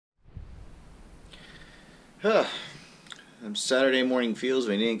Saturday morning feels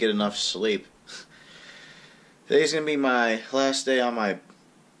we didn't get enough sleep. Today's gonna be my last day on my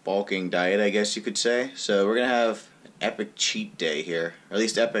bulking diet, I guess you could say. So we're gonna have an epic cheat day here, or at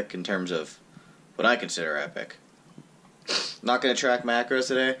least epic in terms of what I consider epic. Not gonna track macros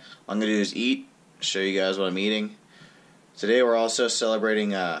today. All I'm gonna do is eat, show you guys what I'm eating. Today we're also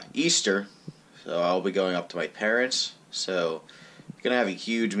celebrating Easter, so I'll be going up to my parents. So I'm gonna have a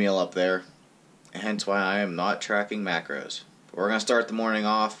huge meal up there. Hence why I am not tracking macros. But we're going to start the morning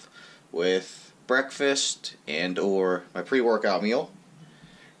off with breakfast and or my pre-workout meal.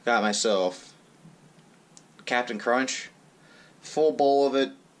 Got myself Captain Crunch, full bowl of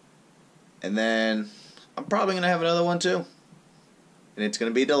it, and then I'm probably going to have another one too. And it's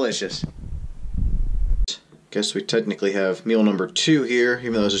going to be delicious. Guess we technically have meal number 2 here,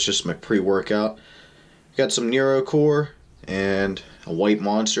 even though this is just my pre-workout. Got some NeuroCore and a White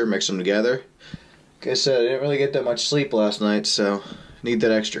Monster, mix them together. Like I said, I didn't really get that much sleep last night, so I need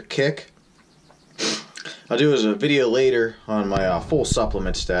that extra kick. I'll do a video later on my full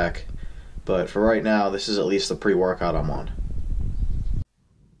supplement stack, but for right now, this is at least the pre-workout I'm on.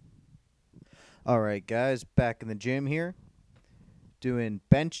 Alright guys, back in the gym here, doing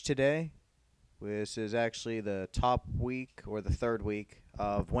bench today. This is actually the top week, or the third week,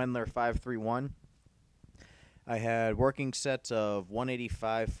 of Wendler 531. I had working sets of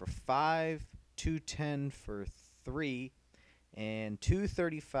 185 for 5, 210 for 3, and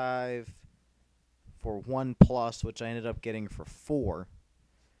 235 for 1 plus, which I ended up getting for 4.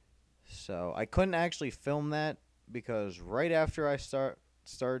 So I couldn't actually film that because right after I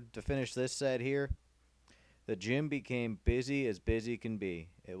started to finish this set here, the gym became busy as busy can be.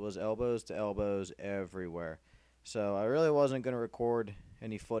 It was elbows to elbows everywhere. So I really wasn't going to record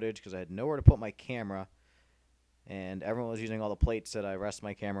any footage because I had nowhere to put my camera. And everyone was using all the plates that I rest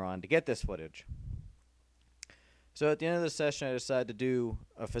my camera on to get this footage. So at the end of the session, I decided to do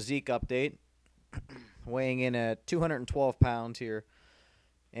a physique update, weighing in at 212 pounds here.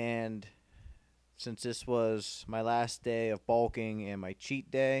 And since this was my last day of bulking and my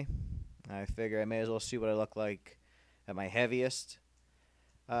cheat day, I figure I may as well see what I look like at my heaviest.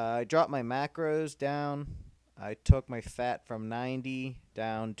 I dropped my macros down. I took my fat from 90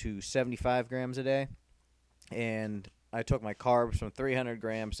 down to 75 grams a day. And I took my carbs from 300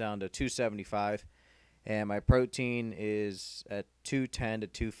 grams down to 275. And my protein is at 210 to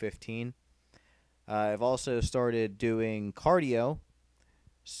 215. I've also started doing cardio.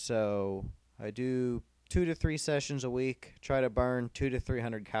 So I do 2 to 3 sessions a week. Try to burn 200 to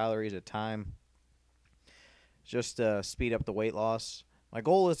 300 calories a time, just to speed up the weight loss. My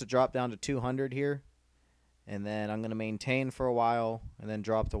goal is to drop down to 200 here. And then I'm going to maintain for a while. And then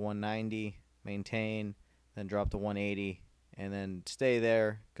drop to 190. Maintain. Then drop to 180, and then stay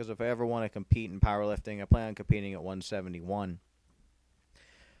there, because if I ever want to compete in powerlifting, I plan on competing at 171.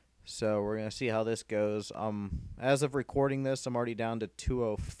 So we're going to see how this goes. As of recording this, I'm already down to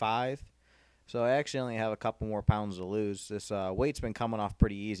 205, so I actually only have a couple more pounds to lose. This weight's been coming off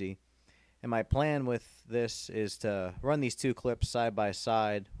pretty easy, and my plan with this is to run these 2 clips side by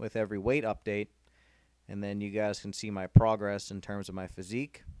side with every weight update, and then you guys can see my progress in terms of my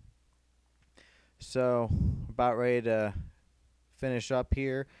physique. So, about ready to finish up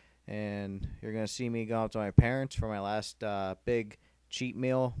here, and you're going to see me go up to my parents for my last big cheat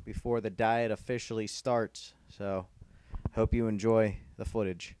meal before the diet officially starts. So, hope you enjoy the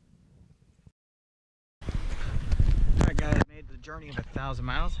footage. Alright guys, I made the journey of 1,000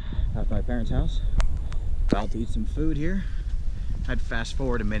 miles out to my parents' house. About to eat some food here. I'd fast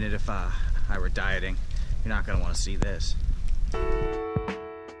forward a minute if I were dieting. You're not going to want to see this.